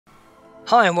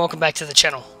Hi and welcome back to the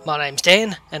channel. My name's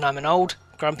Dan and I'm an old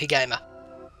grumpy gamer.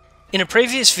 In a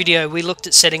previous video we looked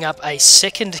at setting up a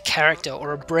second character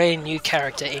or a brand new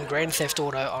character in Grand Theft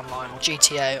Auto Online or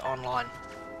GTA Online.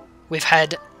 We've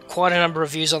had quite a number of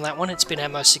views on that one. It's been our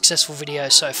most successful video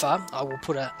so far. I will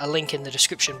put a link in the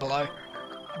description below.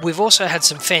 We've also had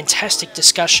some fantastic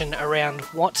discussion around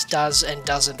what does and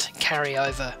doesn't carry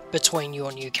over between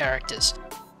your new characters.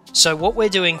 So what we're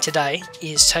doing today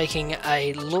is taking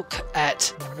a look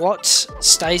at what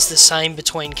stays the same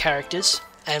between characters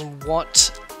and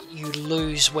what you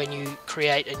lose when you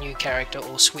create a new character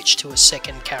or switch to a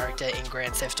second character in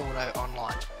Grand Theft Auto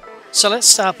Online. So let's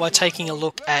start by taking a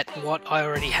look at what I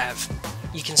already have.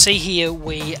 You can see here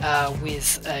we are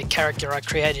with a character I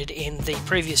created in the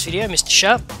previous video, Mr.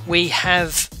 Sharp. We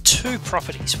have two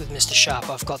properties with Mr. Sharp.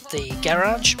 I've got the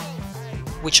garage,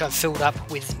 which I've filled up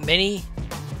with many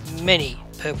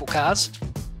purple cars,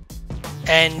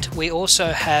 and we also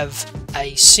have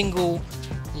a single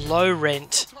low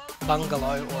rent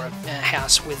bungalow or a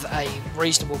house with a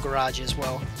reasonable garage as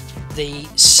well. The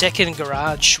second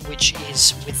garage, which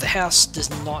is with the house, does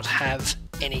not have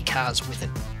any cars with it.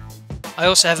 I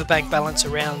also have a bank balance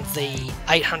around the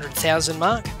 800,000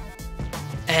 mark,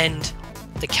 and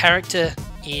the character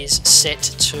is set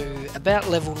to about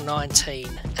level 19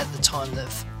 at the time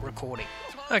of recording.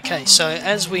 Okay, so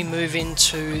as we move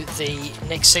into the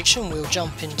next section, we'll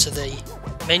jump into the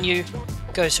menu,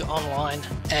 go to online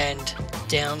and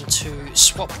down to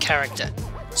swap character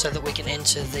so that we can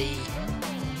enter the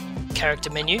character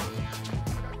menu.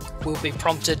 We'll be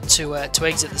prompted to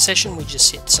exit the session. We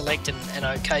just hit select and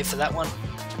OK for that one.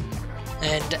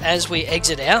 And as we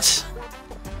exit out,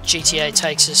 GTA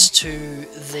takes us to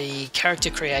the character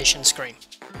creation screen.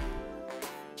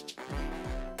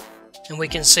 And we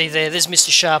can see there's Mr.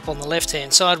 Sharp on the left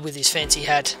hand side with his fancy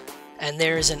hat, and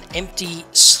there is an empty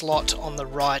slot on the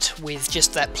right with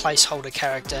just that placeholder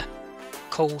character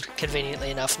called, conveniently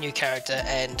enough, new character,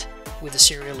 and with a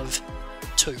serial of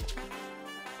 2.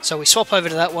 So we swap over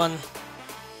to that one,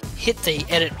 hit the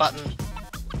edit button,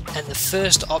 and the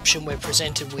first option we're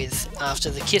presented with after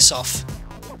the kiss off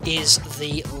is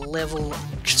the level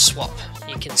swap.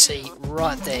 You can see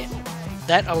right there.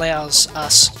 That allows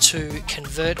us to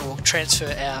convert or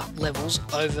transfer our levels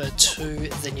over to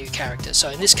the new character. So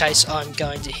in this case I'm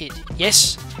going to hit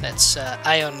yes, that's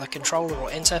A on the controller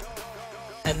or enter,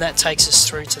 and that takes us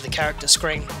through to the character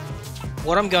screen.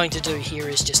 What I'm going to do here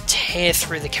is just tear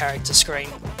through the character screen.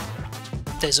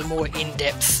 There's a more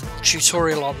in-depth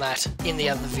tutorial on that in the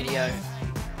other video,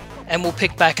 and we'll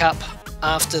pick back up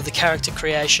after the character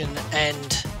creation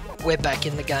and we're back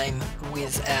in the game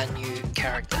with our new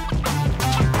character.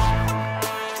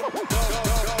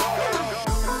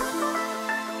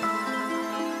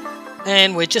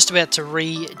 And we're just about to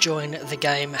rejoin the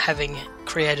game, having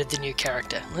created the new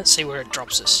character. Let's see where it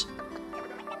drops us.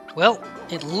 Well,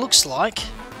 it looks like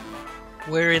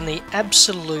we're in the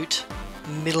absolute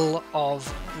middle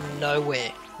of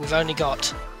nowhere. We've only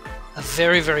got a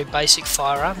very basic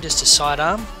firearm, just a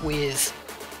sidearm with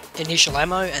initial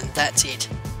ammo, and that's it.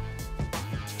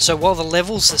 So while the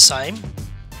level's the same,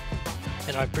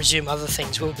 and I presume other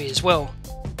things will be as well,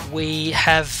 we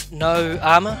have no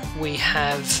armour, we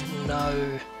have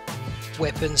no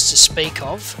weapons to speak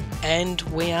of, and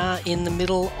we are in the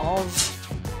middle of,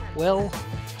 well,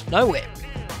 nowhere.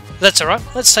 That's alright,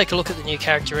 let's take a look at the new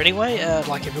character anyway. I'd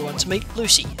like everyone to meet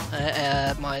Lucy,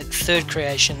 my third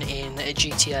creation in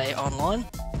GTA Online.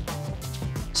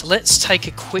 So let's take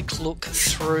a quick look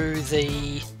through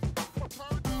the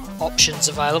options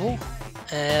available.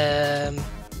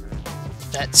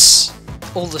 That's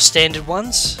all the standard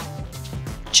ones,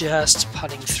 just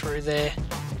putting through there.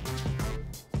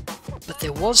 But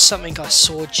there was something I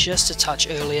saw just a touch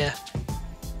earlier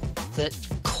that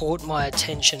caught my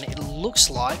attention. It looks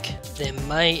like there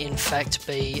may in fact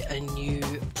be a new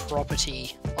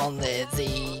property on there,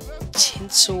 the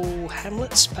Tinsel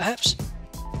Hamlets perhaps?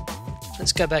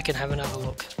 Let's go back and have another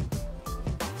look.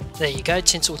 There you go,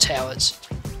 Tinsel Towers.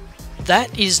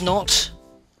 That is not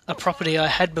a property I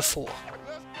had before.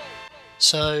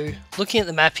 So looking at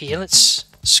the map here, let's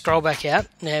scroll back out.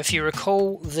 Now if you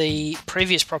recall, the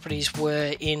previous properties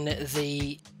were in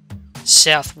the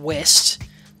southwest.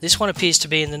 This one appears to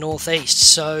be in the northeast,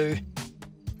 so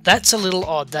that's a little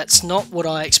odd. That's not what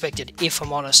I expected, if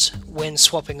I'm honest, when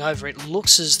swapping over. It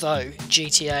looks as though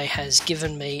GTA has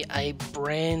given me a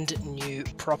brand new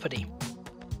property.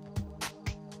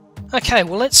 Okay,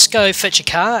 well let's go fetch a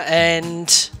car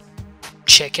and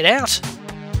check it out.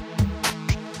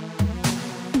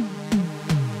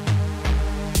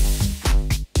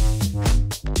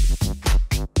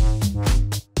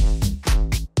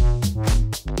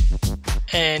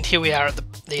 And here we are at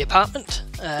the apartment.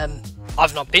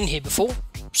 I've not been here before,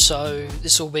 so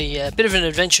this will be a bit of an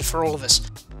adventure for all of us.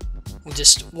 We'll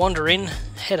just wander in,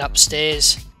 head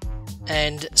upstairs,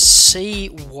 and see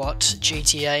what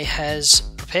GTA has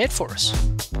prepared for us.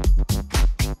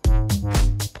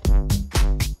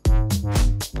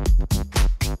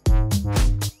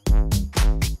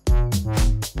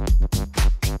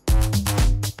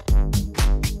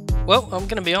 Well, I'm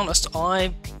going to be honest,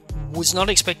 I was not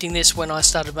expecting this when I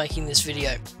started making this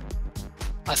video.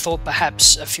 I thought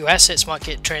perhaps a few assets might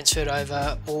get transferred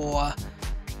over, or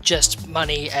just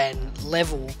money and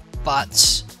level,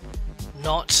 but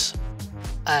not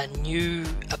a new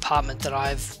apartment that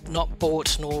I've not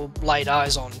bought nor laid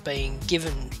eyes on being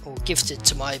given or gifted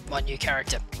to my new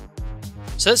character.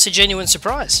 So that's a genuine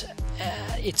surprise.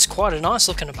 It's quite a nice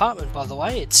looking apartment, by the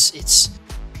way. It's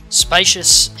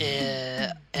spacious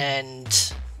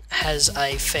and has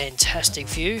a fantastic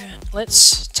view.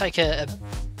 Let's take a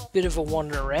bit of a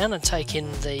wander around and take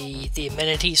in the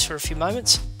amenities for a few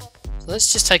moments. So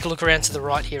let's just take a look around to the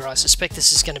right here. I suspect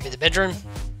this is going to be the bedroom.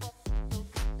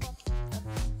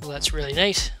 Well, that's really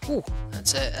neat. Ooh,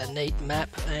 that's a neat map,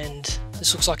 and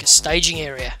this looks like a staging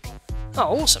area.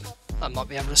 Oh, awesome. I might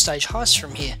be able to stage heists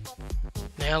from here.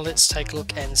 Now let's take a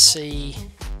look and see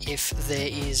if there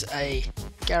is a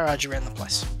garage around the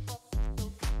place.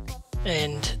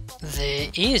 And there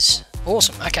is.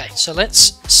 Awesome. Okay, so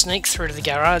let's sneak through to the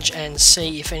garage and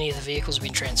see if any of the vehicles have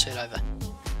been transferred over.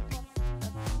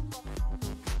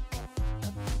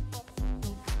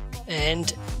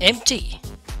 And empty.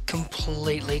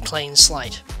 Completely clean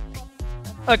slate.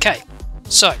 Okay,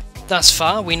 so thus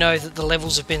far we know that the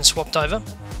levels have been swapped over.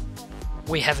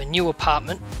 We have a new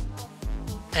apartment.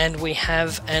 And we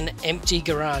have an empty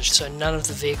garage, so none of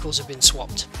the vehicles have been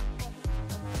swapped.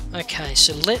 Okay,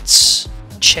 so let's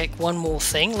check one more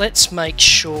thing. Let's make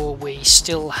sure we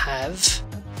still have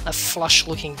a flush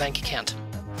looking bank account.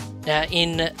 Now,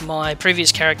 in my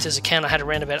previous character's account I had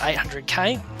around about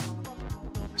 800k.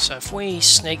 So if we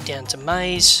sneak down to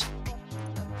Maze,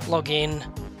 log in,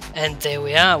 and there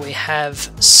we are, we have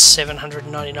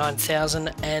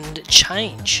 799,000 and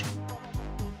change.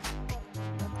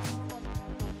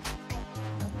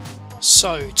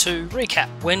 So, to recap,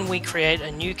 when we create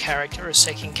a new character, a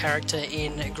second character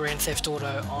in Grand Theft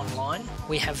Auto Online,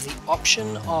 we have the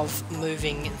option of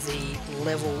moving the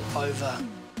level over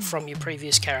from your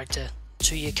previous character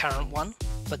to your current one,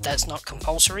 but that's not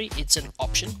compulsory, it's an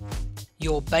option.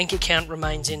 Your bank account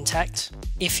remains intact.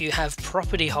 If you have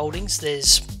property holdings,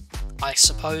 there's, I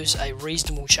suppose, a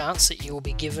reasonable chance that you will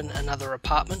be given another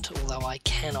apartment, although I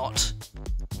cannot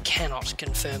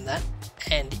confirm that.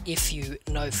 And if you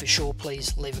know for sure,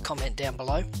 please leave a comment down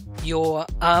below. Your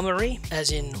armory,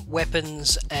 as in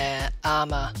weapons,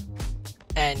 armor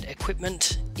and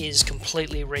equipment, is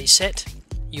completely reset.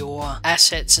 Your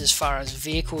assets as far as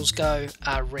vehicles go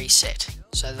are reset,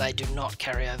 so they do not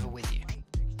carry over with you.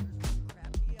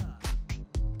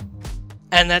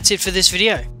 And that's it for this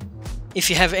video. If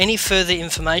you have any further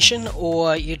information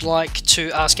or you'd like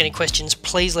to ask any questions,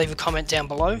 please leave a comment down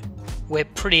below. We're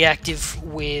pretty active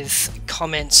with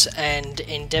comments and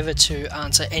endeavour to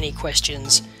answer any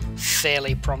questions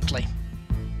fairly promptly.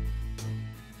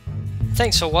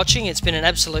 Thanks for watching, it's been an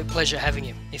absolute pleasure having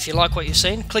you. If you like what you've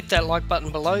seen, click that like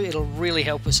button below, it'll really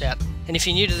help us out. And if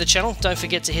you're new to the channel, don't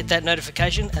forget to hit that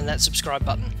notification and that subscribe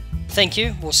button. Thank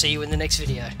you, we'll see you in the next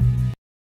video.